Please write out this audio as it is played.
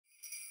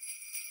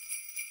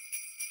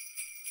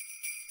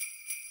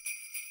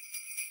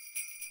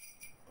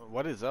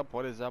What is up?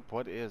 What is up?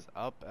 What is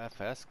up,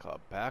 FS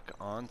Club? Back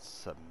on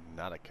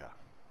Subnautica.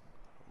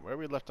 Where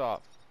we left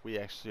off, we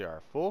actually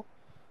are full,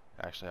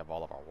 actually have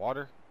all of our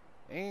water,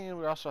 and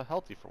we're also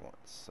healthy for once,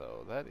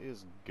 so that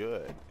is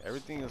good.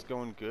 Everything is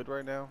going good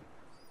right now.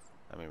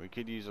 I mean, we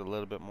could use a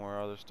little bit more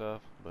other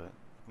stuff, but,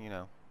 you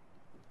know.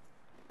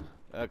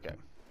 Okay,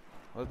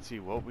 let's see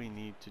what we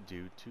need to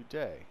do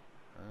today.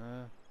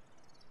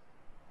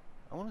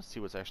 I want to see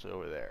what's actually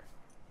over there.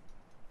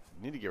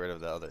 We need to get rid of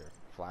the other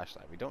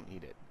flashlight. We don't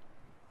need it.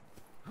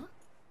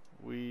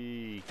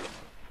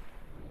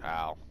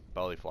 Ow.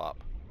 Belly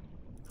flop.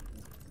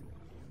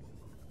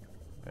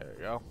 There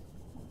we go.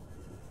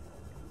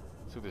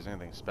 See if there's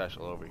anything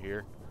special over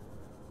here.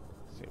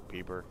 See a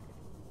peeper.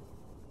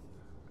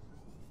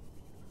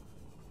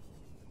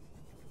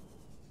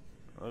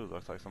 Oh,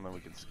 looks like something we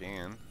can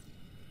scan.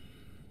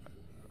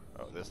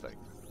 Oh, this thing.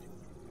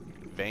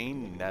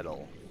 Vein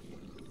nettle.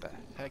 What the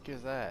heck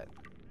is that?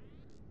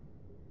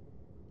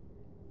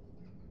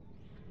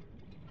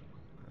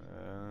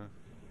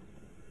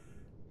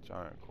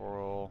 Giant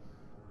coral.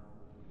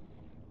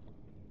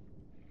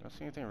 Don't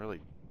see anything really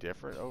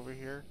different over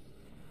here.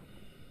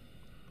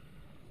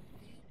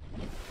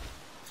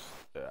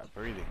 Yeah,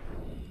 breathing.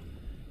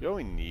 You know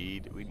what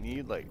we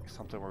need like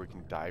something where we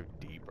can dive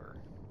deeper.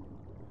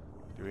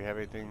 Do we have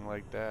anything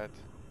like that?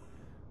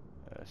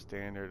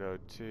 Standard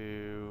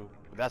O2.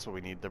 That's what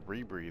we need, the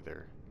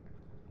rebreather.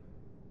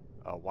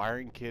 A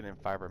wiring kit and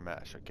fiber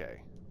mesh.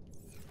 Okay.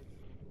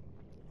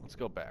 Let's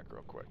go back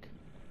real quick.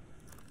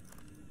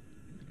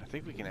 I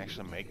think we can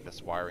actually make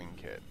this wiring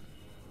kit.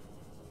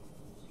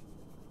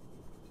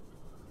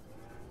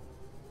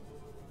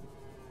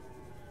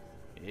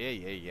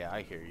 Yeah,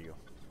 I hear you.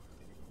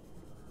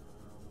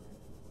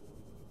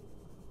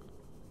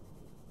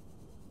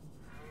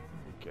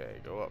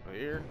 Okay, go up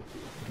here.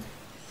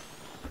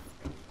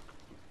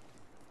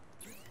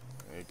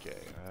 Okay,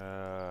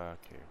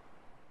 okay.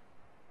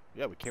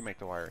 Yeah, we can make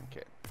the wiring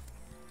kit.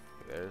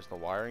 Okay, there's the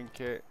wiring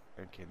kit.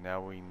 Okay, now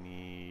we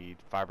need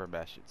fiber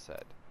mesh, it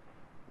said.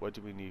 What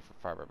do we need for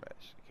fiber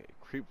mesh? Okay,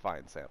 creep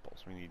vine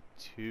samples. We need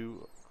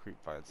 2 creep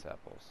vine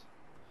samples.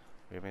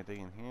 We have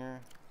anything in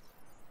here?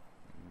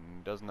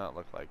 Does not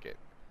look like it.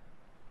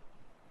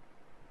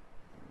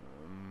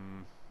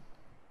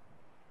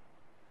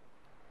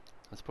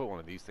 Let's put one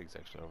of these things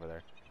actually over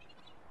there.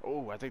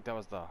 Oh, I think that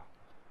was the...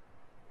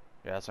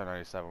 Yeah, that's our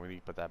 97. We need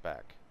to put that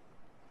back.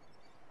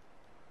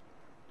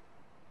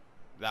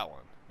 That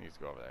one needs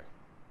to go over there.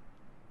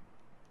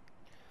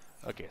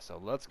 Okay, so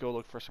let's go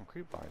look for some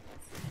creep vine.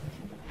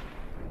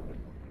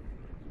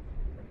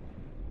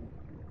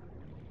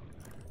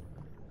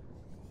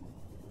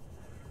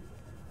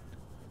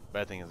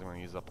 Bad thing is I'm going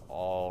to use up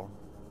all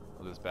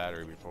of this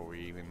battery before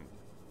we even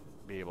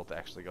be able to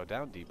actually go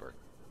down deeper.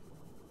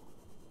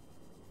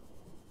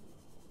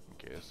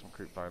 Okay, there's some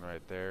creep vine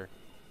right there.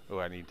 Oh,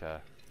 I need to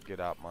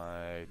get out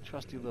my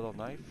trusty little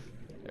knife.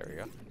 There we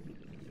go. Okay.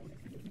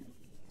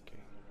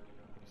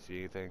 You see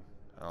anything?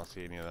 I don't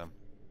see any of them.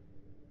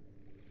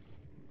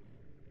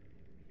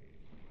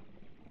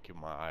 Keep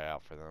my eye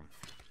out for them.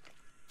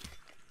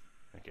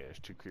 Okay, there's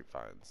 2 creep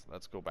vines.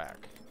 Let's go back.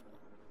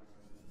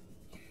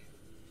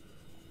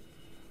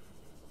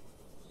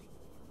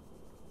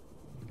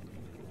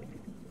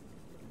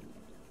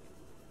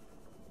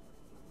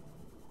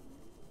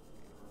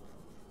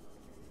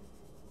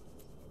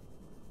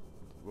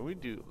 When we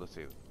do, let's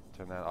see,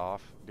 turn that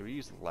off. Do we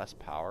use less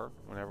power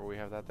whenever we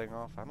have that thing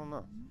off? I don't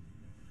know.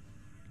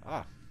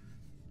 Ah.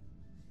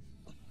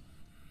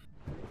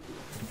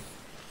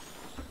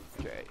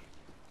 Okay.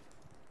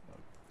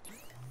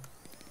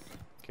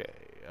 Okay,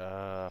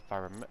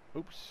 fiber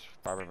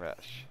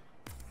mesh.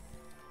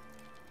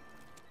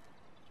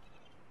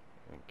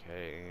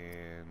 Okay,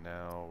 and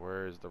now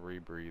where's the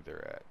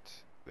rebreather at?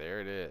 There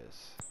it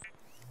is.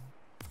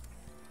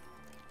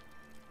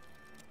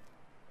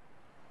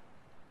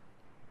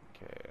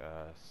 Okay,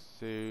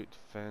 suit,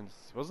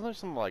 fence. Wasn't there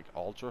some like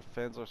ultra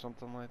fence or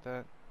something like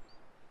that?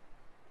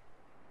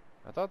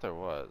 I thought there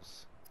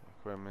was.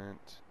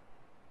 Equipment.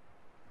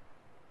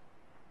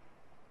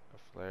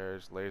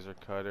 Flares, laser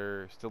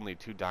cutter. Still need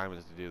 2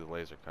 diamonds to do the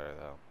laser cutter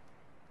though.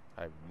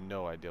 I have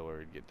no idea where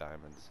we'd get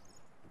diamonds.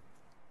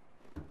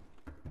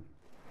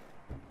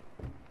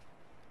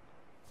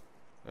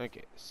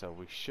 Okay, so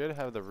we should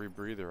have the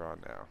rebreather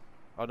on now.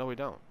 Oh no, we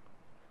don't.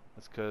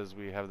 That's because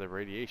we have the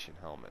radiation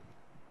helmet.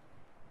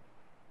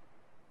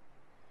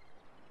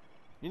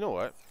 You know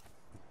what?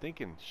 I'm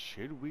thinking,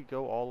 should we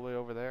go all the way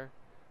over there?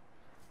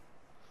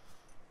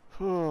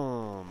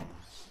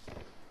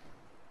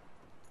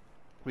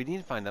 We need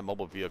to find that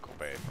mobile vehicle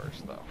bay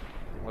first, though.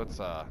 Let's,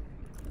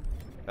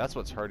 that's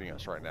what's hurting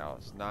us right now.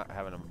 It's not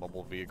having a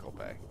mobile vehicle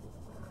bay.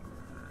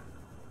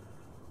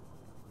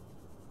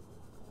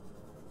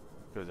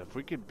 Because if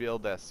we could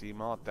build that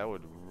CMOT, that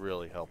would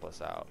really help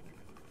us out.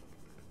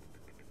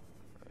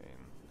 I mean,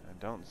 I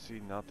don't see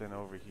nothing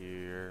over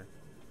here.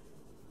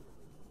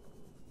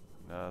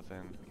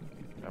 Nothing.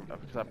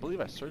 Because I believe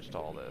I searched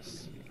all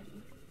this.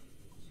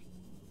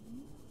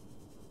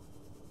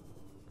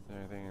 Is there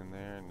anything in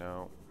there?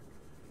 No.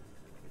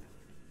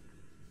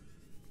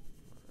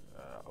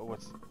 Oh,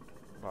 what's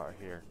about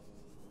here?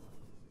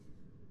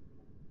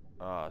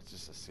 Oh, it's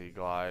just a sea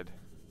glide.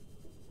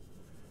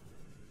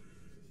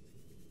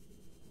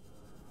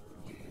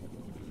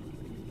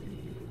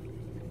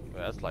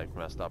 That's like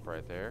messed up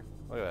right there.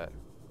 Look at that.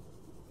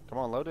 Come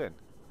on, load in.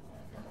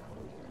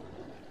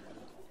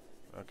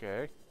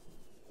 Okay.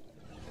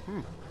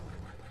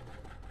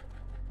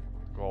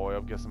 Go all the way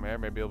up, get some air,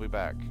 maybe he'll be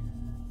back.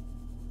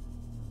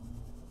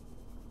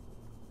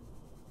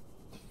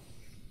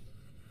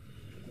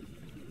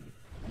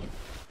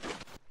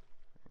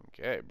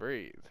 Okay,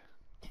 breathe.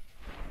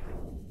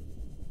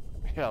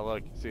 Yeah,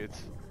 look, see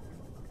it's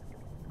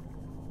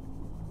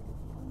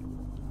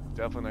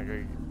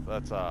definitely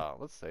let's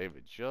save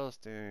it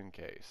just in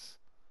case.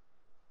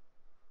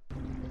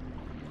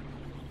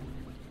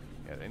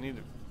 Yeah, they need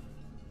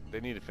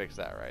to fix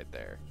that right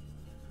there.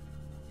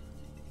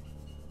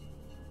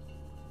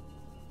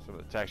 Some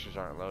of the textures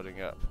aren't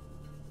loading up.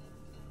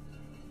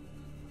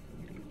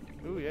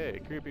 Ooh,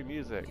 yay, creepy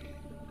music.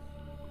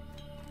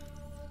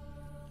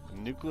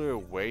 Nuclear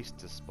waste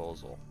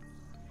disposal.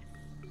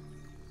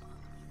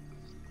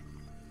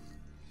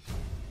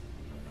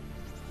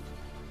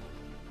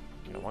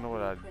 Okay, I wonder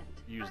what I'd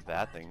use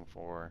that thing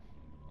for.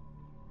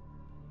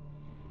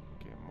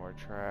 Okay, more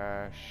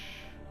trash.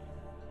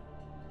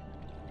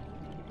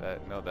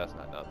 No, that's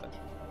not nothing.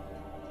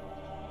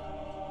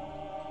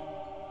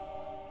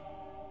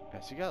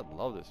 Yes, you gotta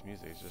love this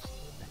music. It's just,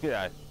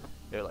 yeah,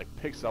 it like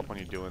picks up when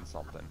you're doing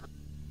something.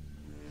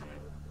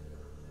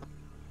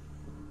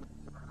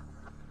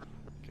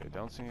 Okay,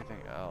 don't see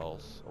anything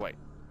else. Oh, wait,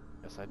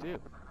 yes I do.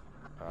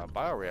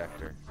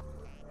 Bioreactor.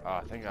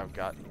 I think I've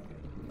got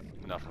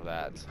enough of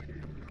that.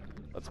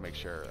 Let's make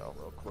sure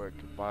real quick.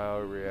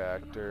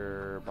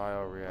 Bioreactor,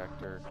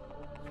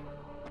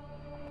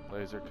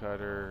 laser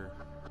cutter,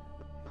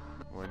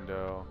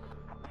 window,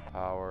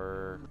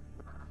 power.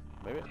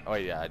 Maybe. Oh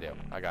yeah, I do.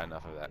 I got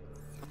enough of that.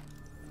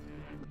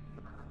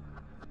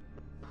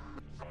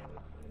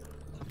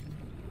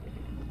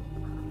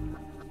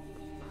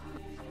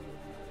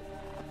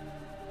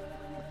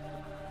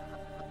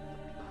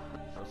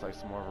 Looks like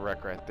some more of a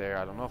wreck right there.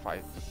 I don't know if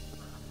I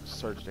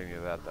searched any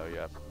of that though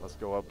yet. Let's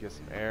go up, get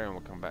some air, and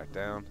we'll come back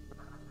down.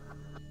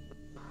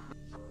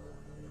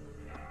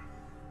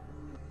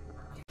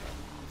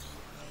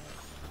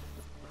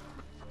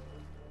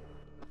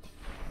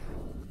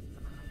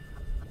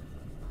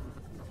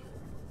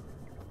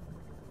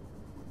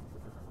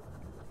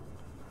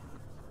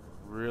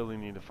 Really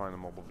need to find a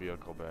mobile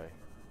vehicle bay.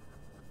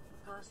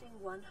 Passing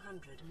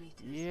 100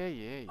 meters.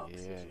 Yeah.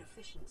 Oxygen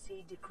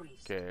efficiency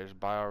decreased. Okay, there's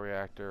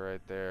bioreactor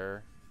right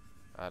there.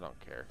 I don't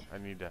care. I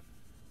need to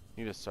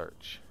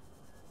search.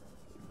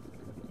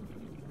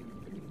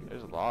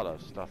 There's a lot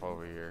of stuff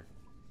over here.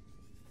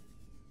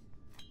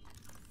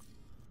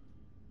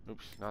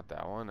 Oops, not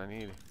that one. I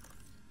need.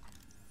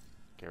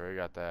 Okay, we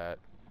got that.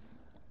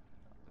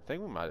 I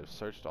think we might have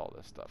searched all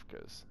this stuff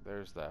because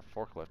there's that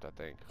forklift I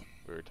think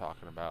we were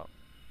talking about.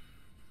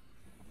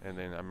 And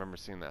then I remember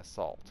seeing that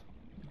salt.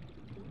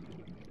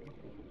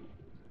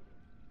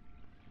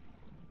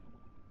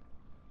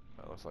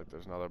 That looks like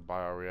there's another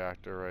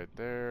bioreactor right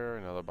there,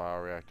 another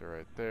bioreactor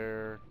right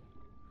there.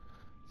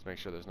 Let's make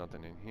sure there's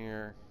nothing in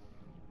here.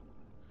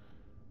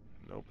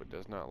 Nope, it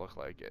does not look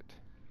like it.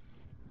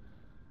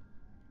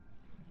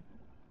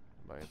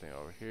 About anything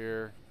over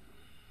here?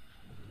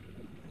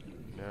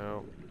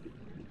 No.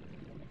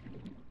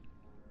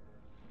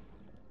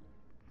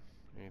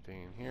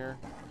 Anything in here?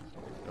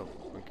 Nope.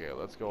 Okay,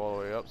 let's go all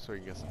the way up so we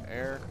can get some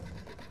air.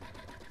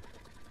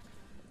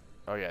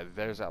 Oh yeah,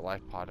 there's that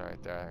life pod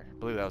right there. I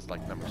believe that was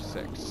like number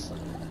 6.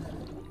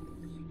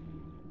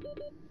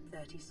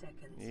 30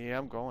 seconds. Yeah,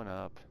 I'm going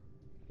up.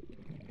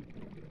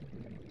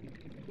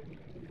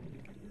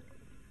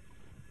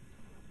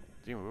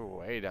 Dude, we were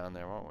way down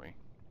there, weren't we?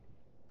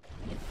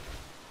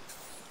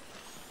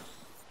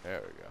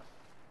 There we go.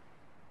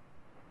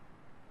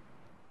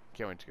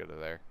 Can't wait to go to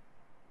there.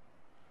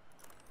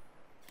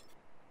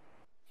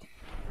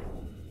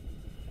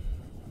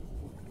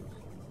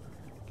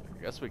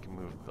 I guess we can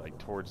move like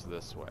towards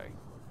this way.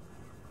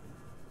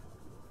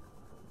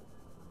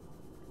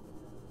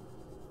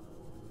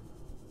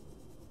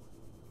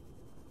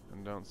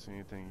 And don't see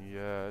anything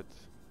yet.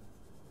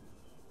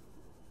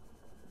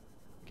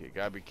 Okay,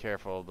 gotta be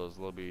careful of those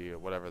little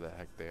whatever the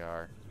heck they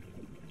are.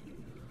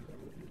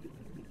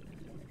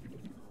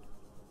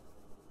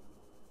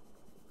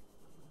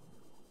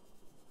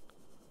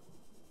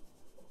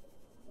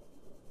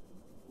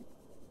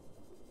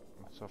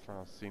 So far I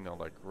don't see no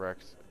like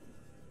wrecks.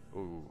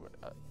 Ooh.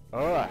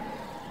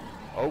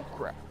 Oh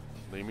crap.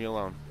 Leave me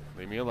alone.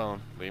 Leave me alone.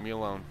 Leave me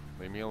alone.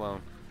 Leave me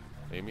alone.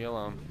 Leave me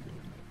alone.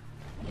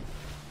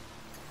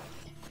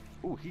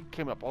 Ooh, he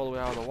came up all the way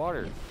out of the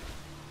water.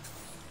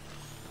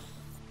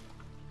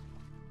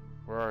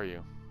 Where are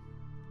you?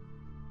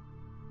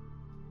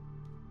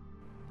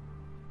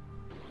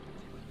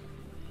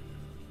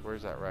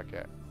 Where's that wreck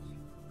at?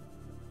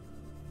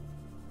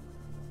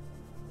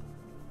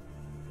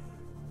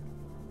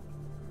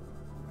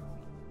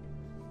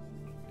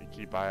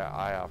 Keep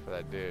eye out for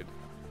that dude.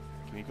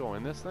 Can you go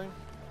in this thing?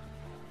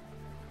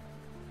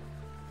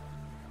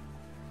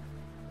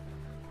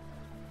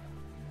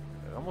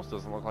 It almost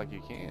doesn't look like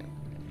you can.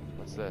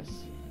 What's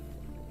this?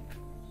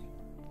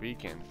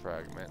 Beacon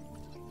fragment.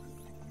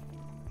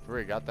 We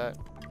already got that?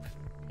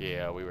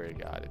 Yeah, we already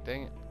got it.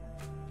 Dang it.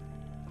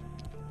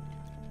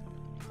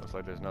 Looks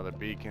like there's another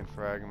beacon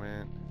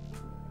fragment.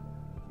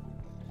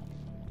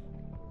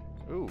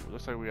 Ooh,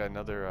 looks like we got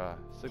another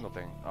signal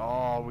thing.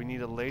 Oh, we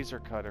need a laser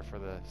cutter for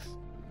this.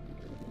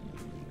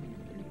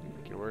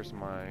 Okay, where's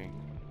my...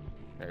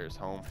 There's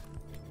home.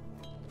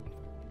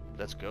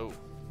 Let's go.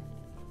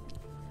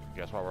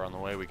 Guess while we're on the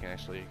way, we can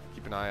actually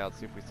keep an eye out,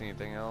 see if we see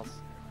anything else.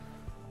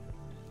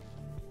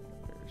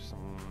 There's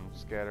some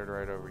scattered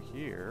right over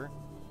here.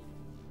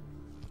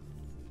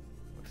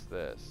 What's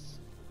this?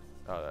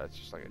 Oh, that's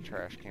just like a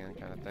trash can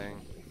kind of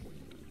thing.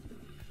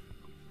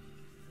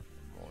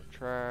 More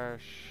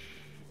trash.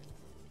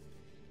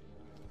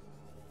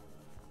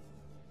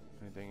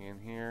 Anything in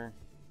here?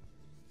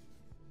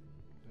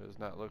 Does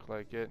not look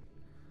like it.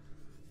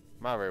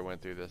 Might already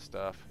went through this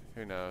stuff.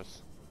 Who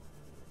knows?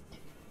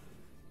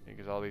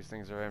 Because all these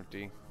things are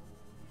empty.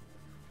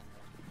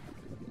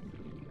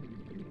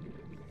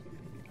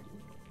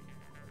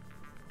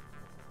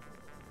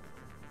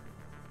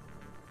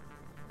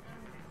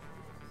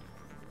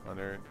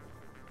 Under.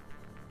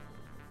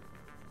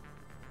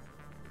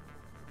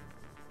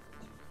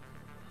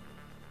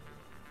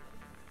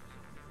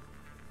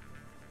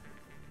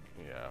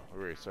 Yeah,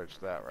 we researched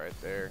that right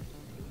there.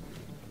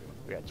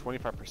 We got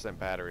 25%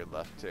 battery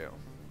left too.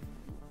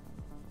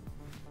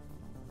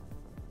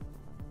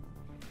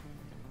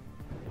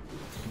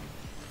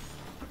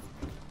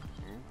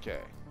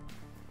 Okay.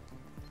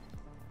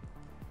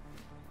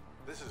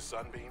 This is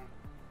Sunbeam.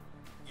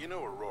 You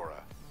know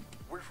Aurora.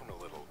 We're from a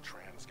little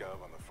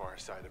transgov on the far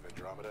side of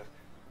Andromeda,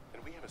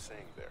 and we have a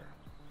saying there.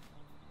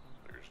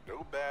 There's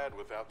no bad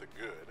without the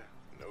good,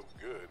 no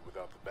good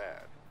without the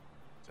bad.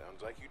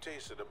 Sounds like you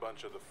tasted a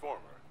bunch of the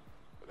former,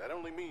 but that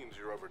only means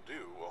you're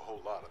overdue a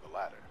whole lot of the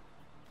latter.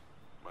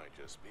 Might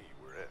just be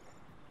we're in.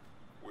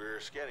 We're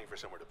scanning for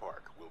somewhere to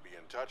park. We'll be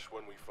in touch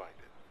when we find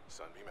it.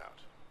 Sunbeam out.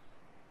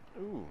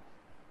 Ooh.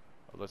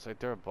 It looks like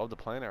they're above the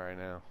planet right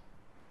now.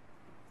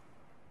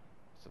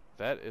 So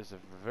that is a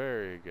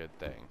very good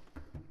thing.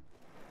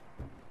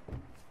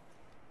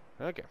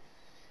 Okay.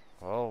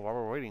 Well, while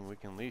we're waiting, we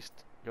can at least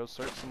go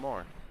search some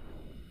more.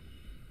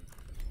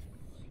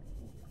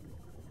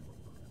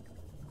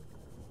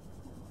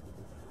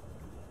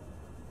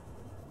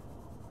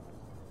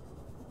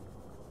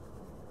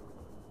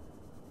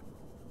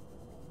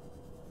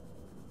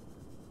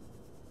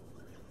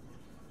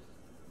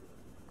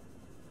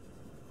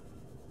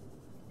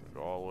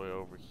 Go all the way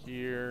over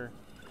here.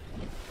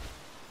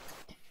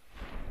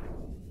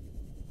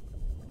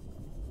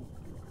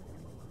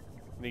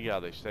 Need to get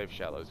out of these safe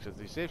shallows, because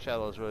these safe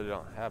shallows really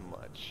don't have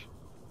much.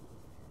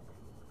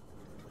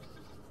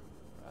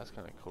 That's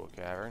kind of cool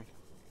cavern.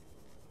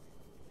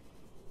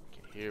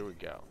 Okay, here we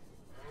go.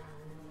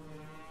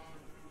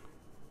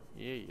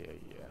 Yeah.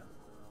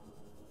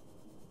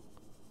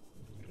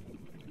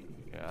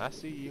 Yeah, I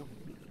see you.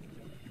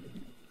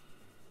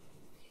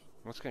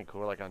 Looks kind of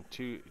cool, like on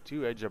two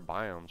edge of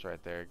biomes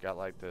right there. Got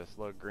like this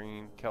little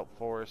green kelp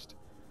forest,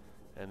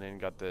 and then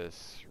got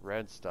this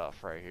red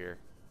stuff right here.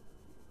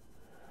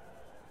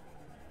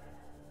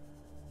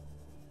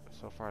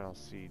 So far I don't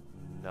see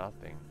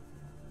nothing.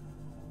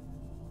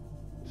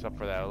 Except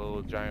for that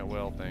little giant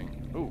whale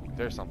thing. Ooh,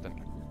 there's something.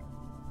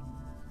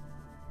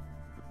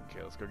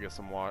 Okay, let's go get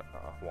some water.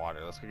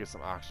 Let's go get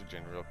some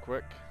oxygen real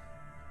quick.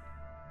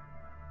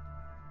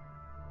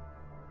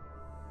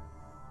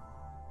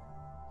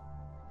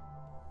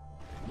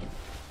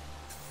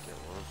 Okay,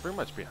 we're pretty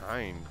much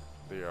behind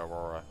the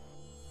Aurora.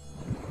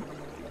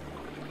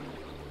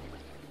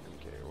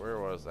 Okay, where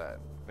was that?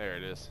 There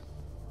it is.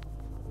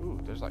 Ooh,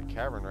 there's like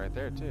cavern right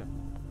there too.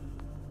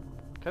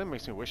 Kind of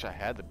makes me wish I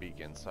had the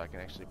beacons so I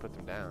can actually put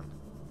them down.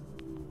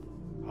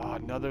 Oh,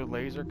 another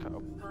laser.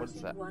 What's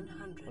that?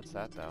 What's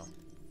that though?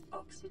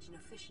 Oxygen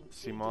efficiency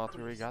Sea moth.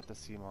 We already decreased. got the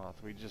sea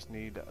moth. We just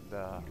need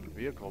the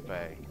vehicle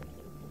bay.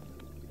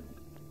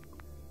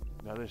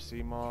 Another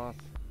sea moth.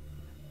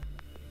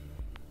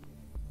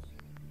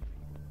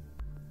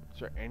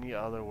 Is there any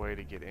other way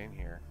to get in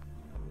here?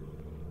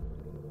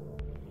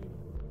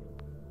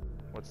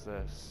 What's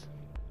this?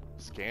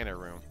 Scanner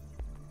room.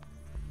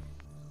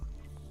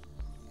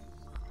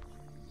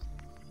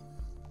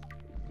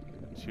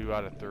 Two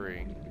out of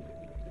 3.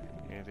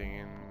 Anything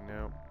in?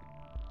 Nope.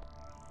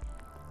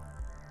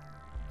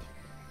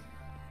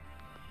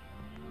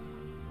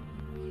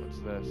 What's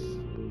this?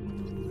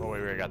 Oh wait,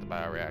 we already got the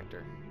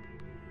bioreactor.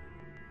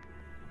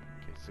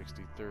 Okay,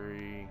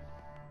 63.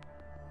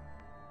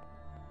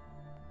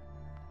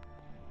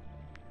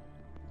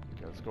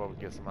 Okay, let's go up and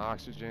get some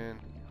oxygen.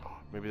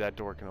 Maybe that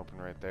door can open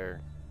right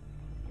there.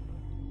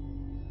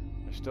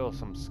 There's still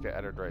some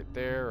scattered right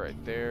there,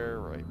 right there,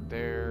 right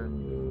there.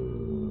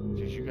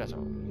 Jeez, you guys are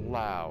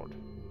loud.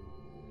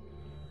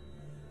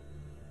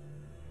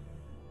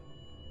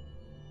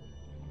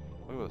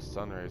 Look at the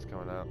sun rays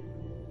coming out.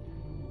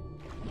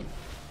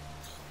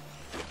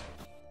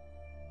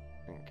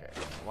 Okay,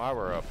 while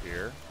we're up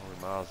here,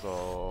 we might as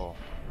well...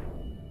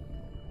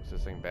 Is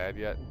this thing bad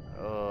yet?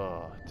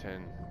 Oh,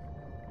 10.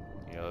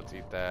 Yeah, let's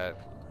eat that.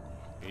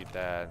 Eat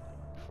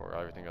that. Before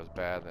everything goes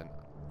bad, then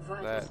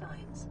Vital that.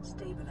 signs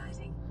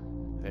stabilizing.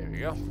 There we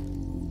go.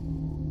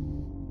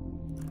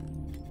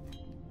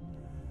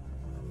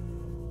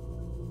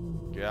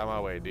 Get out of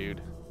my way,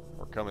 dude.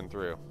 We're coming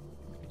through.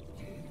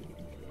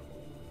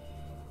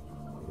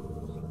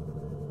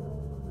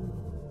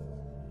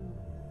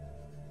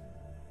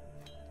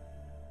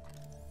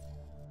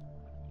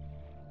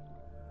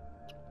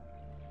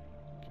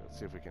 Okay, let's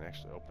see if we can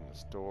actually open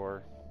this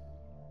door.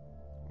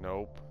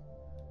 Nope.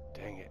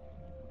 Dang it.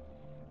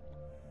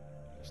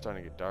 It's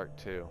starting to get dark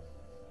too.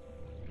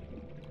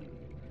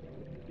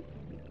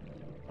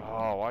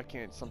 Oh, why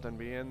can't something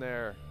be in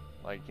there?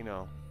 Like, you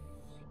know,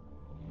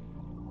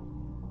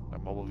 a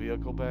mobile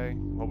vehicle bay?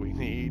 What we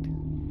need?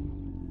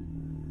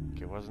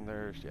 Okay, wasn't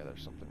there? Yeah,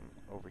 there's something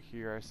over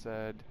here, I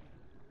said.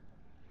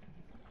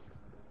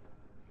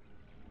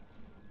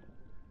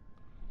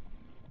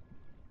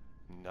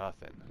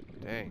 Nothing.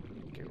 Dang.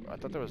 Okay, I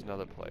thought there was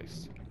another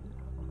place.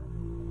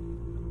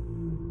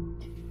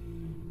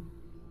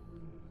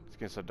 It's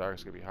getting so dark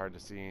it's gonna be hard to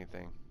see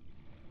anything.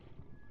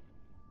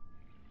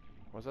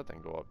 What's that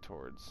thing go up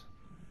towards?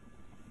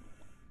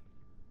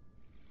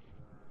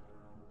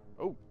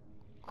 Oh,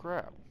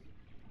 crap.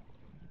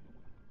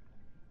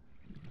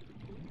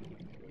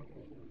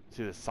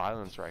 See the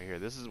silence right here.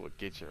 This is what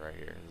gets you right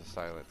here, is the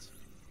silence.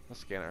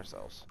 Let's scan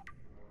ourselves.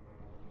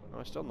 Oh,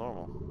 it's still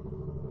normal.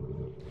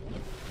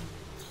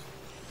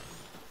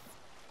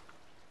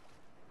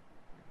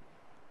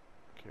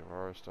 Okay,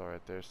 we're still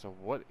right there. So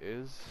what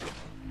is...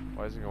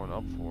 Why is it going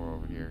up for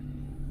over here?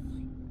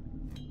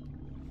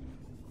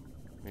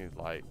 Need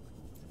light.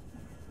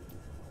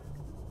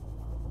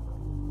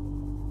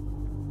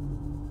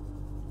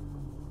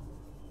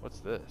 What's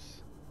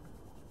this?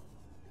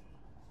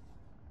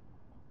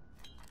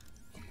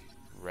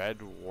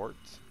 Red wart?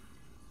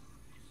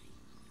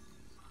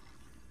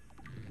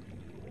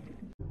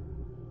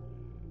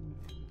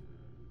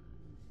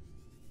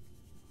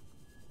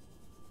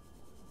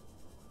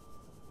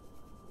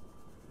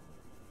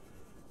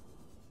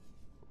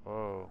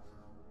 Whoa.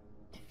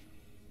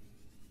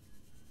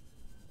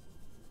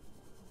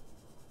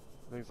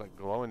 Things like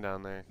glowing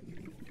down there.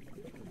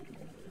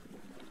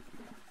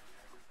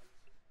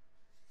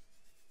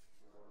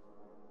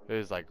 It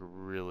is like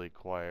really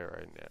quiet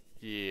right now.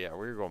 Yeah,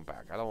 we're going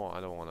back. I don't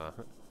wanna.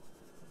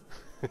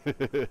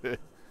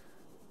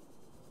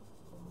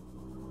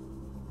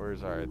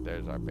 There's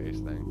our base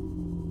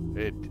thing.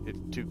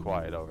 It's too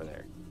quiet over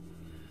there.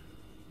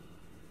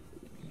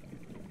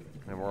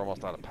 And we're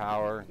almost out of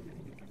power.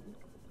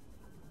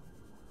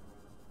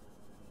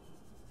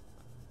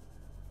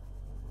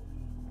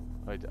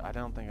 Wait, I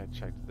don't think I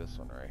checked this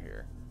one right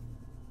here.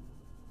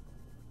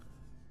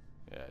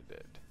 Yeah, I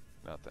did.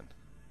 Nothing.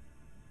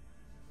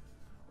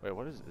 Wait,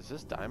 what is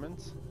this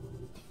diamonds?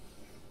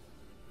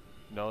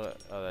 No,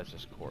 that's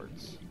just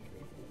quartz.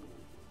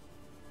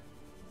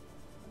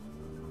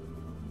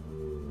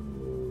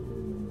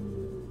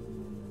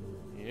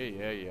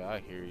 Yeah, I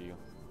hear you.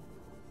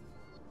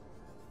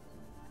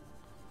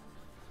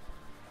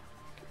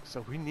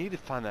 So we need to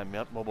find that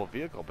mobile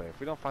vehicle bay. If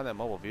we don't find that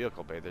mobile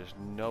vehicle bay, there's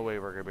no way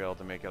we're going to be able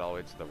to make it all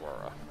the way to the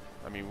Aurora.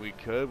 I mean, we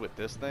could with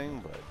this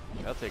thing, but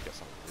that'll take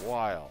us a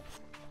while.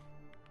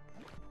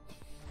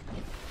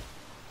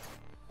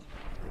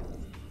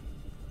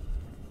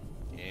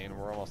 And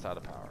we're almost out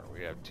of power.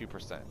 We have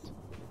 2%.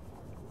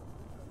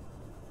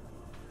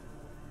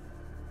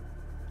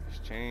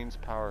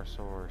 Exchange power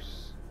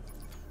source.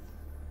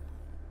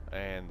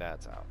 And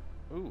that's out.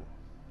 Ooh.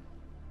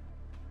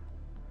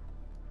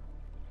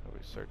 Have we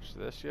searched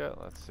this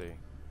yet? Let's see.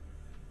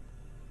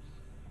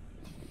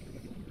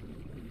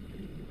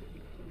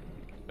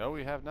 No,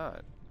 we have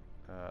not.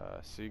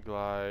 Sea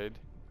glide.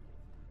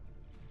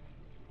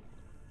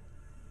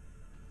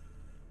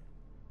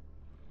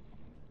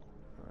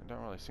 I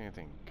don't really see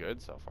anything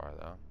good so far,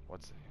 though.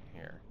 What's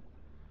here?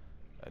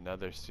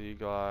 Another sea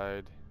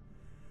glide.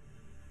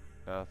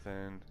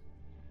 Nothing.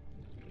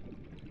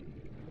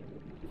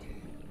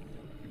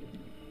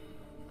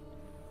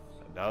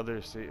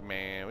 Another sea...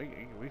 Man,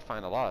 we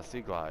find a lot of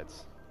sea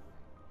glides.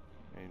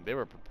 I mean, they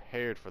were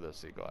prepared for those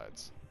sea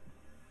glides.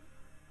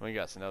 We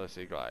got another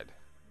sea glide.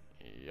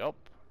 Yup.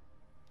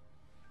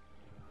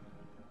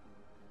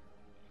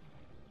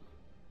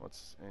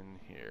 What's in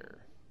here?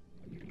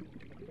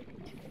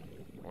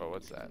 Well,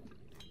 what's that?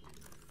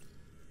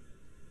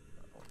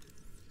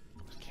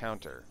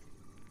 Counter.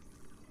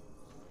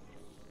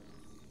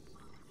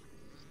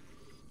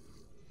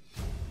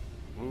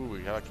 Ooh, we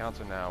got a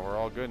counter now. We're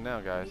all good now,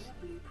 guys.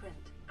 Blueprint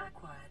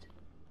acquired.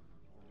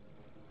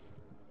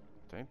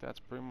 I think that's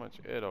pretty much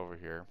it over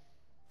here.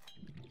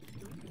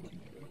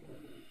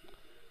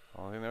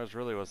 Only thing there was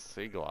really was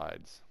sea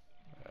glides.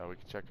 We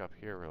can check up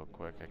here real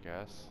quick, I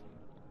guess.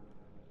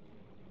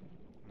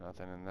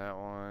 Nothing in that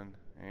one.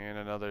 And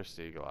another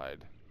sea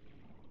glide.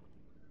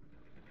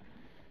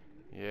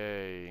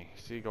 Yay,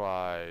 sea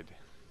glide.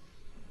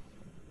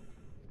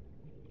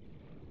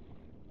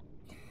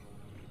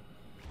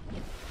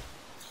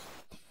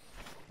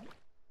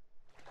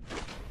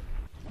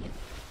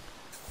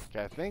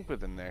 Okay, I think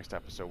with the next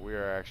episode we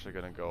are actually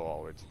gonna go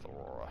all the way to the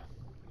Aurora.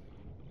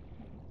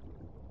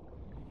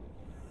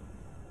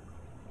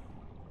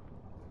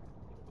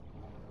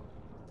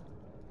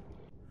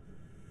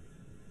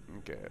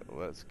 Okay,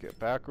 let's get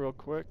back real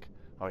quick.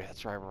 Oh yeah,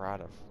 that's right, we're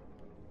out of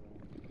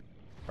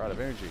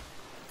energy.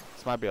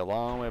 This might be a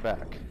long way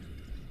back.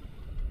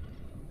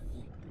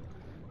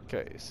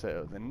 Okay,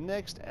 so the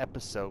next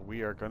episode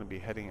we are going to be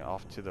heading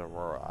off to the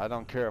Aurora. I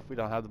don't care if we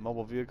don't have the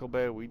mobile vehicle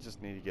bay, we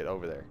just need to get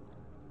over there.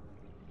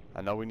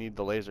 I know we need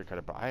the laser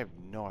cutter, but I have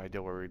no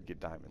idea where we'd get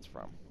diamonds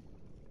from.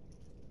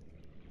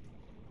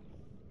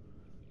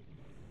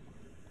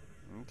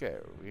 Okay,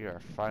 we are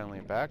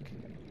finally back.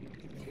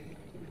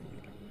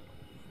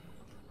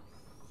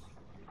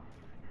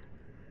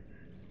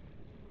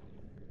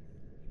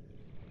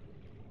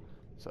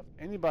 So if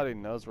anybody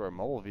knows where a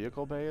mobile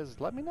vehicle bay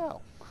is, let me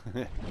know.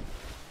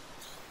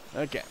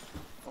 Okay.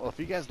 Well, if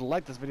you guys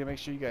like this video, make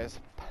sure you guys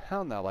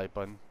pound that like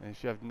button. And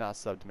if you have not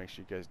subbed, make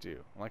sure you guys do.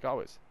 And like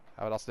always,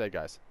 have an awesome day,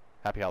 guys.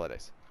 Happy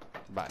holidays.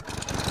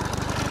 Bye.